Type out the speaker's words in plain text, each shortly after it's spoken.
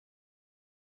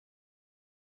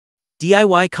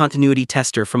DIY continuity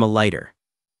tester from a lighter.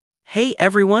 Hey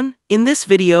everyone, in this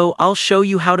video I'll show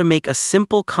you how to make a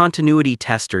simple continuity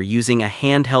tester using a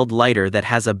handheld lighter that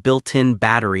has a built-in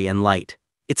battery and light.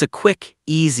 It's a quick,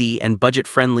 easy, and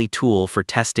budget-friendly tool for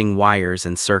testing wires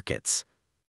and circuits.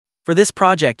 For this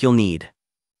project you'll need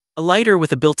a lighter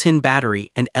with a built-in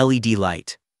battery and LED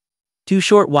light, 2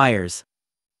 short wires,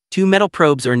 2 metal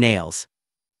probes or nails,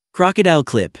 crocodile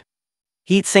clip,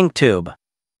 heatsink tube.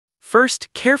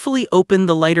 First, carefully open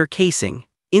the lighter casing.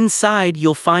 Inside,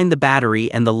 you'll find the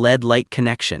battery and the LED light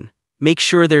connection. Make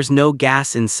sure there's no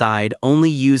gas inside, only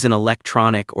use an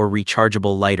electronic or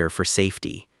rechargeable lighter for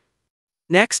safety.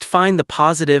 Next, find the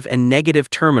positive and negative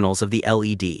terminals of the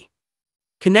LED.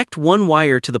 Connect one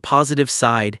wire to the positive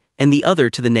side and the other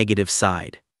to the negative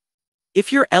side.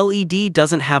 If your LED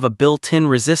doesn't have a built-in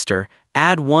resistor,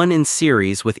 add one in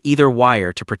series with either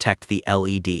wire to protect the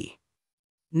LED.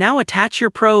 Now attach your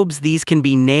probes. These can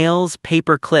be nails,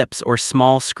 paper clips, or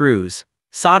small screws.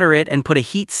 Solder it and put a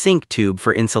heat sink tube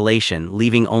for insulation,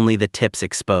 leaving only the tips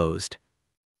exposed.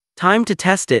 Time to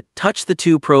test it. Touch the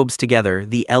 2 probes together.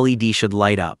 The LED should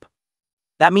light up.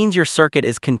 That means your circuit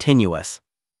is continuous.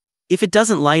 If it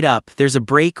doesn't light up, there's a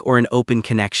break or an open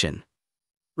connection.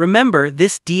 Remember,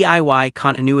 this DIY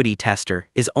continuity tester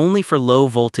is only for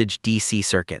low-voltage DC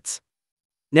circuits.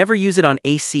 Never use it on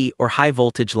AC or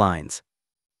high-voltage lines.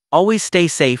 Always stay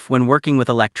safe when working with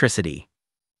electricity.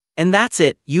 And that's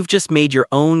it, you've just made your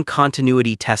own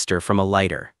continuity tester from a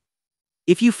lighter.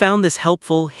 If you found this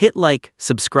helpful, hit like,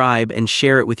 subscribe, and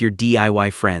share it with your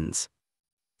DIY friends.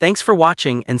 Thanks for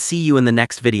watching and see you in the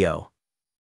next video.